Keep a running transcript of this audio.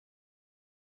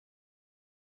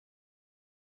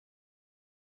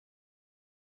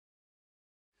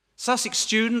Sussex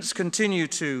students continue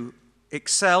to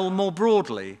excel more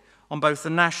broadly on both the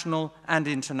national and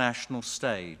international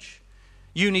stage.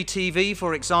 UniTV,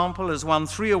 for example, has won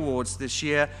 3 awards this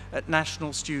year at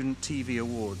National Student TV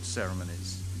Awards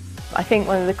ceremonies. I think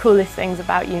one of the coolest things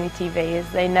about UniTV is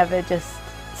they never just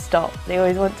stop. They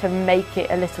always want to make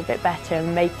it a little bit better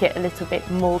and make it a little bit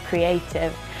more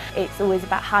creative. It's always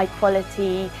about high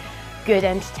quality, good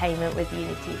entertainment with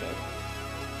UniTV.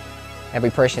 Every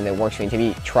person that works for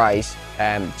UniTV tries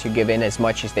to give in as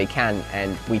much as they can,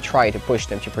 and we try to push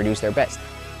them to produce their best.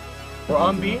 We're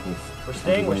on B, we're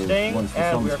staying,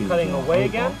 and we're cutting away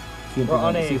again. We're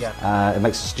on A again. It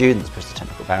makes the students push the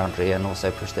technical boundary and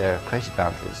also push their creative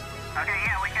boundaries. Okay,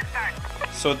 yeah, we can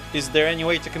start. So is there any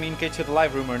way to communicate to the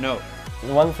live room or no?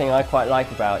 The one thing I quite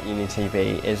like about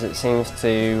UniTV is it seems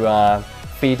to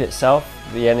feed itself.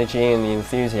 The energy and the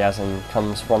enthusiasm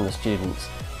comes from the students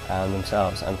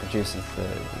themselves and produces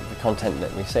the content that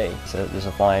we see. So there's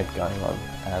a vibe going on,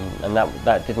 and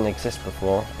that didn't exist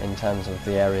before in terms of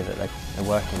the area that they're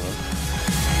working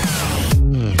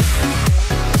in.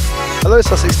 Hello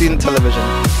Sussex Student Television.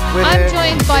 I'm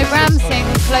joined by Ram Singh,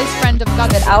 a close friend of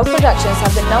Gugget. Our productions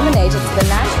have been nominated to the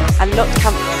National and not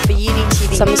camped for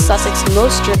UniTV. Some of Sussex's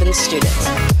most driven students.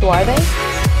 Who are they?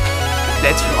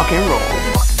 Let's rock and roll.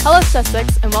 Hello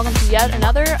Sussex, and welcome to yet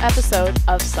another episode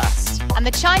of Sussed. And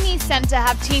the Chinese Centre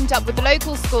have teamed up with the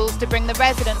local schools to bring the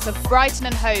residents of Brighton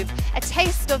and Hove a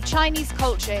taste of Chinese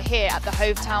culture here at the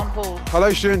Hove Town Hall.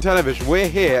 Hello Student Television, we're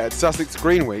here at Sussex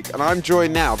Green Week, and I'm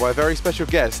joined now by a very special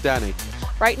guest, Danny.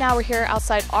 Right now we're here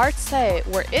outside Artsay,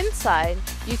 where inside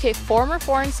UK former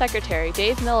Foreign Secretary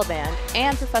Dave Miliband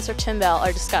and Professor Tim Bell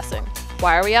are discussing.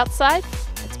 Why are we outside?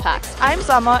 It's packed. I'm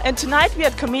Summer, and tonight we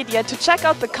at Comedia to check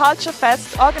out the Culture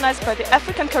Fest organized by the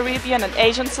African, Caribbean and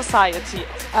Asian Society.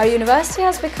 Our university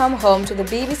has become home to the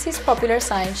BBC's popular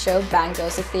science show Bang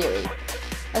Goes the Theory.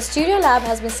 A studio lab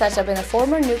has been set up in a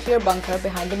former nuclear bunker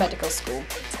behind the medical school.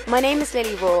 My name is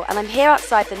Lily Raw, and I'm here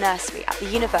outside the nursery at the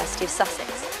University of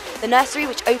Sussex. The nursery,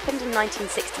 which opened in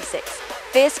 1966,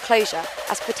 fears closure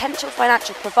as potential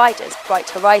financial providers,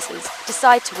 Bright Horizons,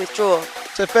 decide to withdraw.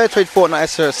 So Fair Trade Fortnight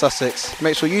is here at Sussex.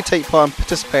 Make sure you take part and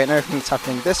participate in everything that's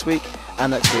happening this week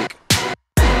and next week.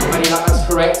 That's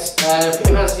correct. Put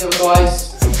your hands together,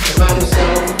 guys. The man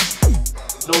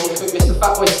himself, Normal Cook, Mr.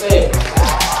 Fatboy Slim.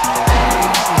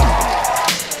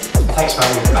 Thanks for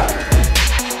having me back.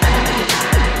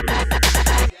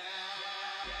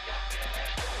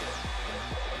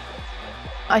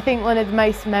 I think one of the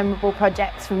most memorable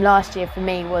projects from last year for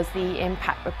me was the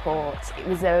impact report. It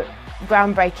was a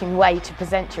groundbreaking way to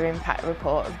present your impact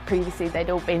report. Previously they'd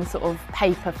all been sort of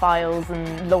paper files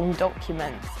and long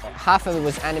documents. Half of it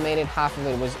was animated, half of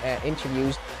it was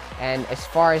interviews, and as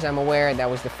far as I'm aware, that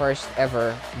was the first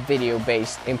ever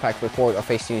video-based impact report of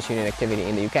a students' union activity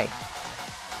in the UK.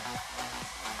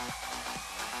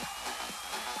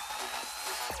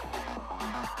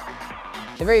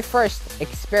 The very first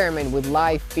experiment with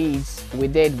live feeds we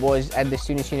did was at the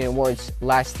Students' Union Awards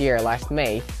last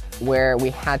May, where we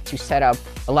had to set up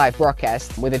a live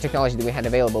broadcast with the technology that we had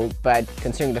available, but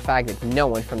considering the fact that no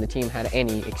one from the team had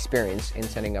any experience in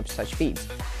setting up such feeds.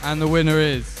 And the winner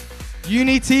is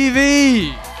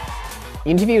UniTV!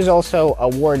 UniTV was also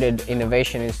awarded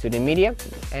Innovation in Student Media,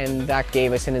 and that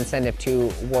gave us an incentive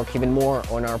to work even more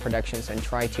on our productions and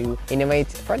try to innovate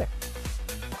further.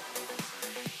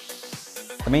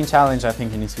 The main challenge I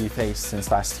think UniTV faced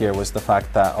since last year was the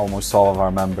fact that almost all of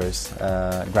our members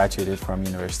graduated from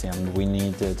university, and we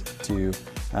needed to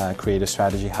create a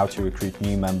strategy how to recruit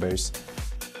new members.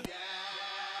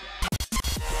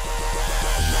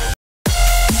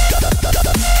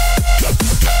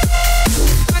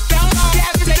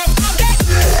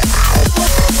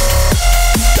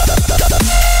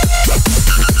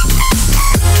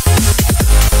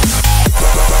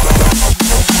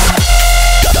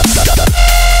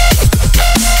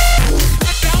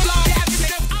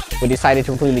 We decided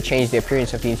to completely change the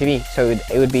appearance of UniTV, so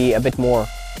it would be a bit more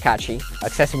catchy,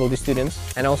 accessible to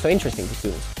students, and also interesting to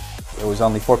students. There was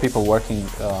only 4 people working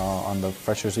on the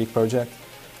Freshers Week project,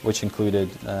 which included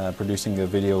producing a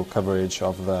video coverage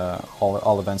of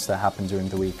all events that happened during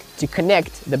the week. To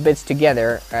connect the bits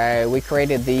together, we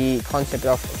created the concept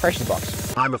of Freshers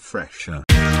Box. I'm a fresher.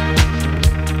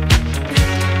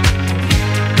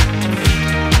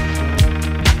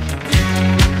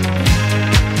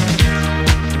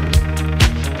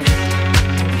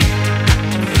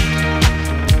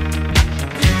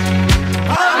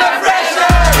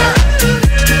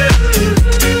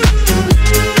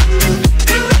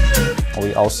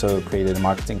 We also also created a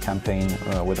marketing campaign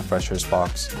with a Freshers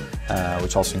Box,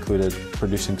 which also included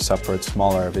producing separate,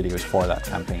 smaller videos for that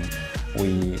campaign.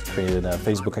 We created a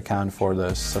Facebook account for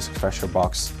the Sussex Fresher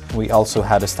Box. We also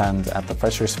had a stand at the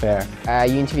Freshers Fair.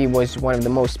 UniTV was one of the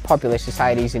most popular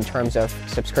societies in terms of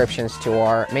subscriptions to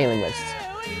our mailing lists.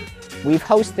 We've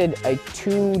hosted a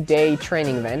 2-day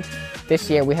training event. This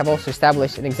year we have also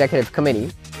established an executive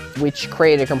committee, which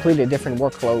created a completely different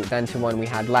workflow than the one we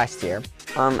had last year.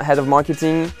 I'm head of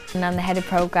marketing. And I'm the head of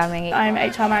programming. I'm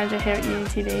HR manager here at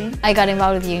UniTV. I got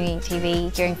involved with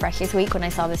UniTV during Freshers Week when I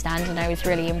saw the stand, and I was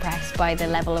really impressed by the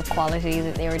level of quality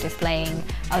that they were displaying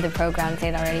of the programmes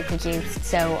they'd already produced.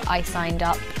 So I signed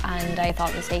up, and I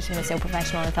thought the station was so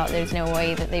professional. I thought there's no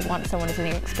way that they'd want someone as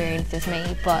inexperienced as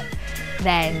me, but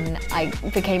then I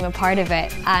became a part of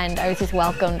it, and I was just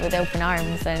welcomed with open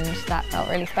arms, and that felt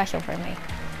really special for me.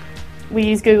 We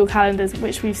use Google Calendars,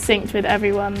 which we've synced with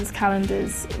everyone's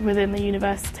calendars within the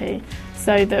university,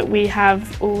 so that we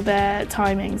have all their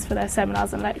timings for their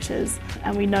seminars and lectures,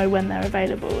 and we know when they're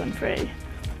available and free.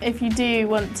 If you do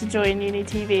want to join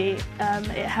UniTV,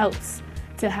 it helps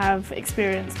to have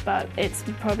experience, but it's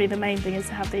probably the main thing is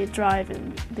to have the drive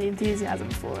and the enthusiasm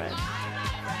for it.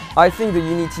 I think the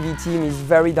UniTV team is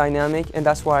very dynamic, and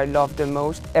that's what I love the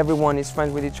most. Everyone is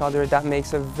friends with each other. That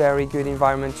makes a very good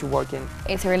environment to work in.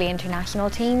 It's a really international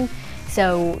team,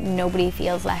 so nobody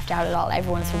feels left out at all.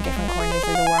 Everyone's from different corners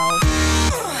of the world.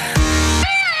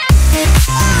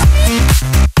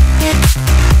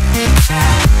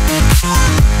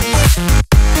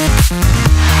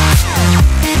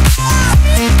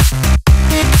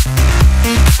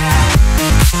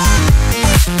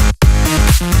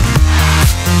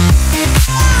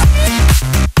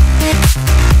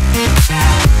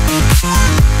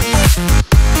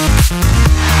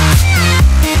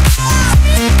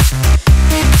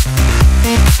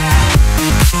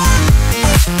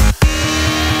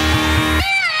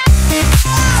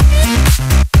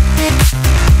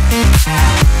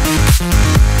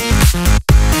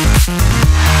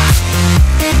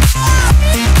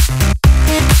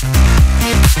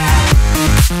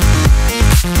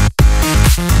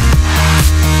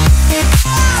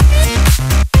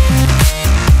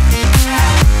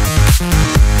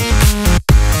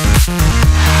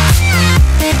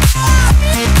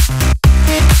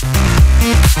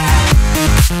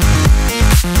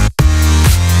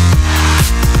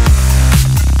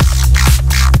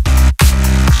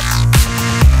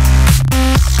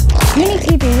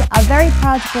 UniTV are very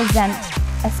proud to present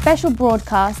a special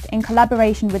broadcast in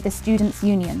collaboration with the Students'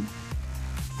 Union.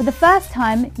 For the first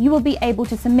time, you will be able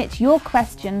to submit your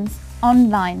questions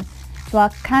online to our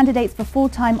candidates for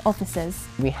full-time officers.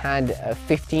 We had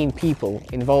 15 people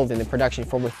involved in the production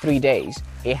for over 3 days.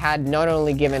 It had not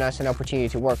only given us an opportunity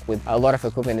to work with a lot of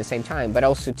equipment at the same time, but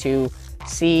also to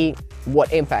see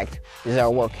what impact does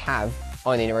our work have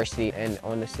on the university and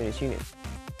on the Students' Union.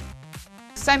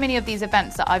 So many of these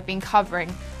events that I've been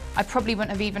covering, I probably wouldn't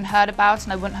have even heard about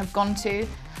and I wouldn't have gone to,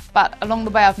 but along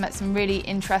the way I've met some really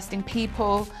interesting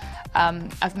people.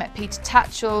 I've met Peter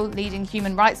Tatchell, leading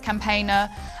human rights campaigner.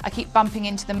 I keep bumping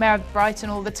into the Mayor of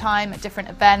Brighton all the time at different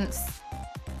events.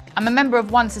 I'm a member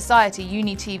of one society,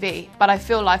 UniTV, but I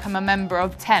feel like I'm a member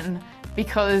of 10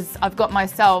 because I've got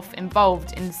myself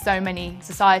involved in so many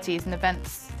societies and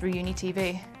events through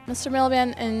UniTV. Mr.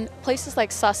 Miliband, in places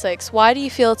like Sussex, why do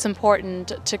you feel it's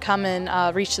important to come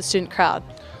and reach the student crowd?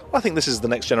 Well, I think this is the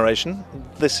next generation.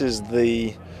 This is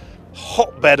the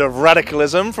hotbed of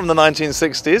radicalism from the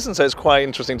 1960s, and so it's quite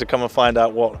interesting to come and find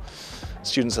out what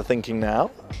students are thinking now.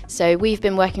 So we've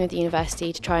been working with the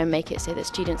university to try and make it so that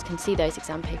students can see those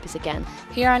exam papers again.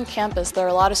 Here on campus, there are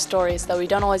a lot of stories that we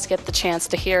don't always get the chance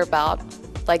to hear about,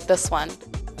 like this one.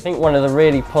 I think one of the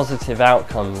really positive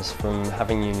outcomes from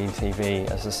having UniTV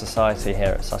as a society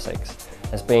here at Sussex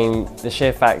has been the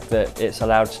sheer fact that it's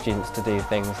allowed students to do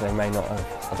things they may not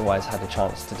have otherwise had a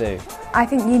chance to do. I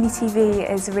think UniTV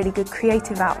is a really good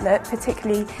creative outlet,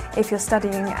 particularly if you're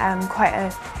studying quite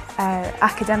an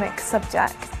academic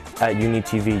subject. At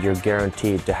UniTV, you're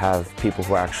guaranteed to have people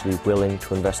who are actually willing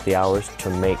to invest the hours to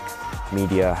make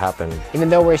media happen. Even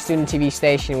though we're a student TV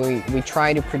station, we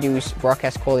try to produce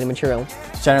broadcast quality material.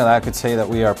 Generally, I could say that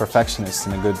we are perfectionists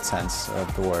in a good sense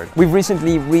of the word. We've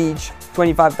recently reached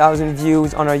 25,000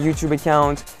 views on our YouTube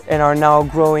account and are now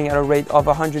growing at a rate of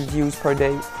 100 views per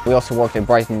day. We also worked at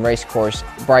Brighton Racecourse,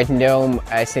 Brighton Dome,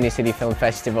 Sydney City Film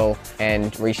Festival,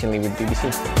 and recently with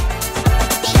BBC.